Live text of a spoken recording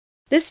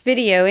This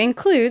video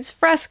includes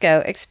Fresco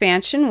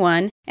Expansion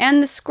 1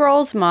 and the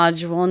Scrolls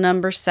module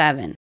number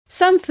 7.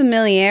 Some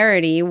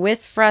familiarity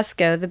with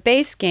Fresco, the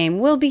base game,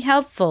 will be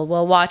helpful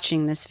while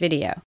watching this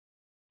video.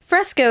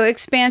 Fresco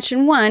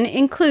Expansion 1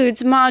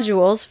 includes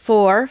modules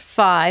 4,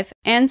 5,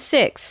 and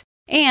 6,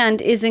 and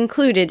is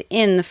included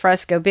in the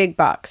Fresco Big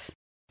Box.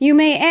 You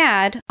may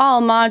add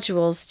all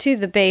modules to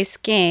the base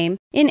game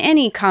in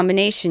any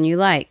combination you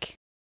like.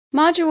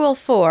 Module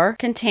 4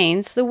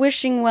 contains the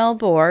Wishing Well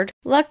board,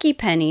 Lucky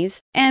Pennies,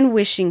 and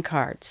Wishing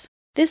Cards.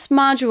 This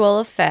module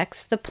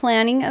affects the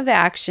planning of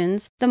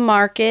actions, the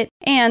market,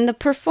 and the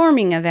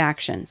performing of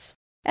actions.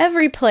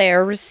 Every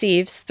player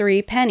receives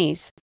 3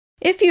 pennies.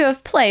 If you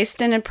have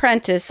placed an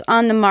apprentice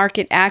on the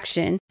market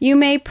action, you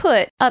may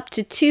put up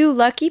to 2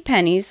 lucky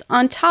pennies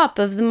on top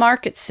of the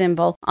market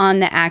symbol on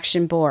the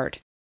action board.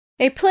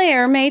 A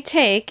player may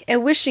take a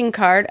wishing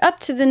card up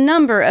to the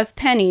number of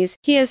pennies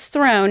he has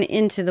thrown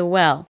into the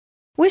well.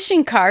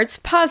 Wishing cards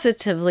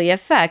positively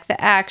affect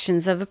the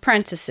actions of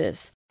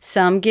apprentices.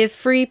 Some give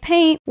free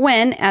paint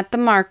when at the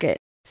market.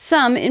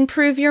 Some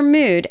improve your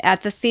mood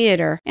at the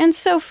theater, and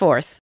so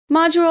forth.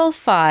 Module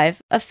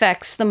 5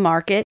 affects the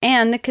market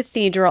and the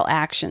cathedral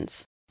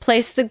actions.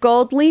 Place the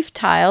gold leaf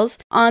tiles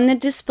on the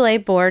display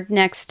board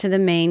next to the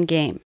main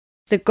game.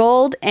 The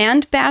gold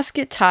and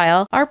basket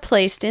tile are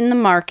placed in the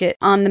market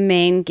on the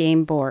main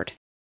game board.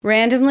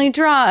 Randomly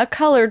draw a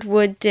colored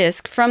wood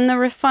disc from the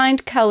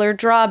refined color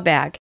draw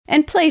bag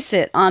and place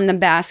it on the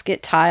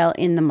basket tile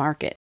in the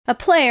market. A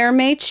player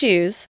may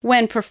choose,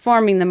 when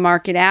performing the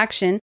market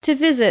action, to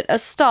visit a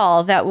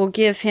stall that will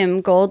give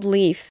him gold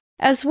leaf,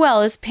 as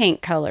well as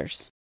paint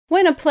colors.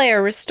 When a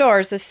player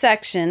restores a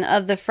section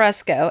of the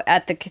fresco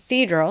at the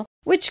cathedral,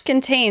 which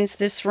contains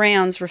this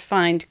round's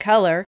refined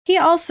color, he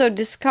also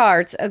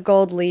discards a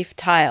gold leaf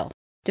tile.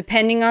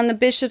 Depending on the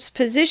bishop's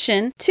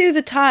position to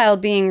the tile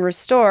being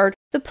restored,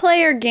 the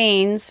player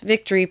gains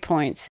victory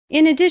points,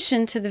 in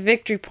addition to the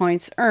victory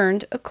points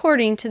earned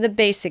according to the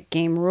basic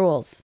game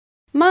rules.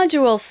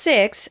 Module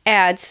 6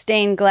 adds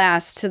stained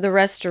glass to the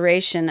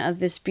restoration of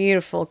this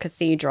beautiful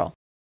cathedral.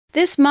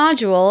 This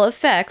module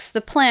affects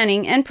the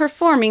planning and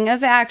performing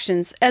of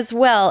actions as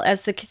well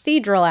as the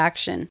cathedral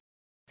action.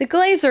 The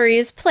glazery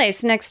is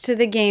placed next to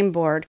the game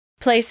board.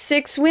 Place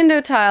 6 window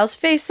tiles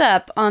face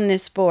up on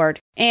this board,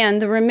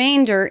 and the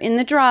remainder in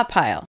the draw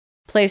pile.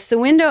 Place the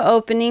window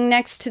opening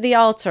next to the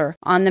altar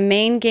on the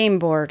main game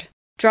board.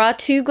 Draw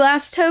 2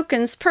 glass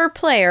tokens per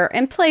player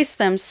and place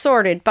them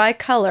sorted by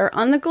color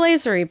on the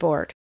glazery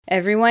board.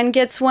 Everyone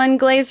gets 1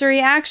 glazery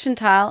action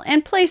tile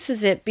and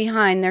places it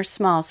behind their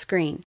small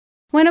screen.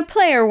 When a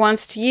player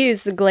wants to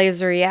use the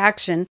glazery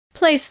action,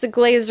 place the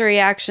glazery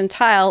action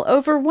tile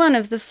over one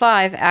of the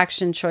 5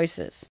 action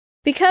choices.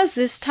 Because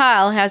this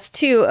tile has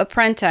 2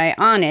 apprenti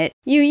on it,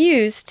 you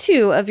use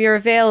 2 of your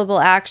available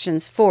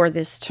actions for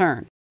this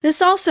turn.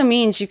 This also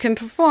means you can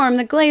perform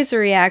the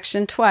glazery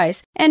action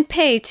twice and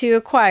pay to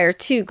acquire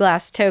 2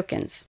 glass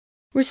tokens.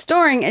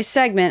 Restoring a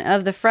segment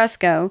of the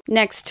fresco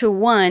next to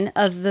one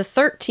of the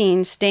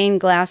 13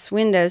 stained glass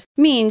windows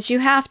means you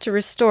have to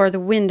restore the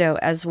window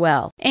as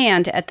well,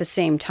 and at the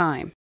same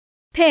time.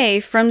 Pay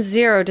from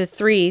 0 to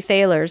 3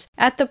 thalers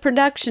at the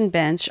production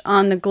bench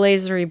on the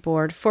glazery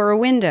board for a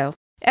window.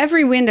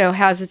 Every window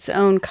has its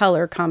own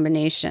color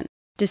combination.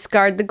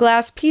 Discard the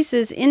glass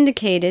pieces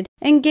indicated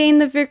and gain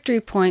the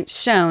victory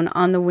points shown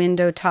on the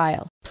window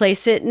tile.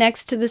 Place it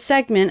next to the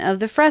segment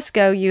of the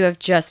fresco you have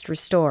just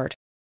restored.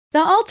 The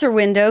altar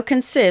window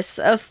consists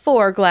of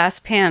 4 glass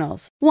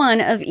panels,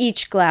 1 of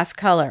each glass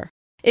color.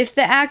 If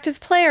the active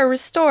player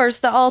restores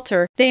the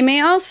altar, they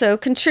may also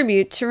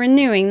contribute to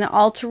renewing the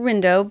altar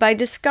window by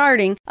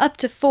discarding up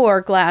to 4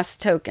 glass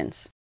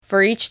tokens.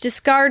 For each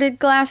discarded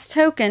glass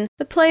token,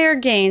 the player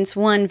gains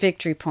 1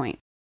 victory point.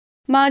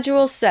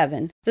 Module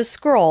 7, the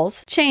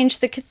Scrolls, change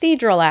the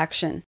cathedral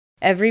action.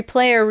 Every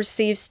player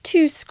receives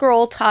 2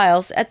 scroll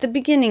tiles at the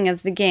beginning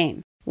of the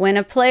game. When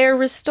a player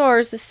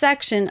restores a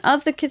section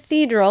of the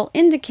cathedral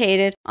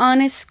indicated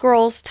on a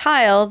scroll's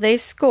tile, they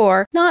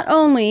score not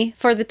only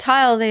for the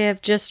tile they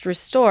have just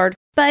restored,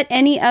 but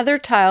any other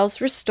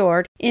tiles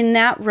restored in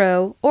that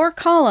row or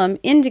column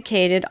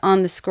indicated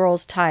on the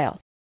scroll's tile.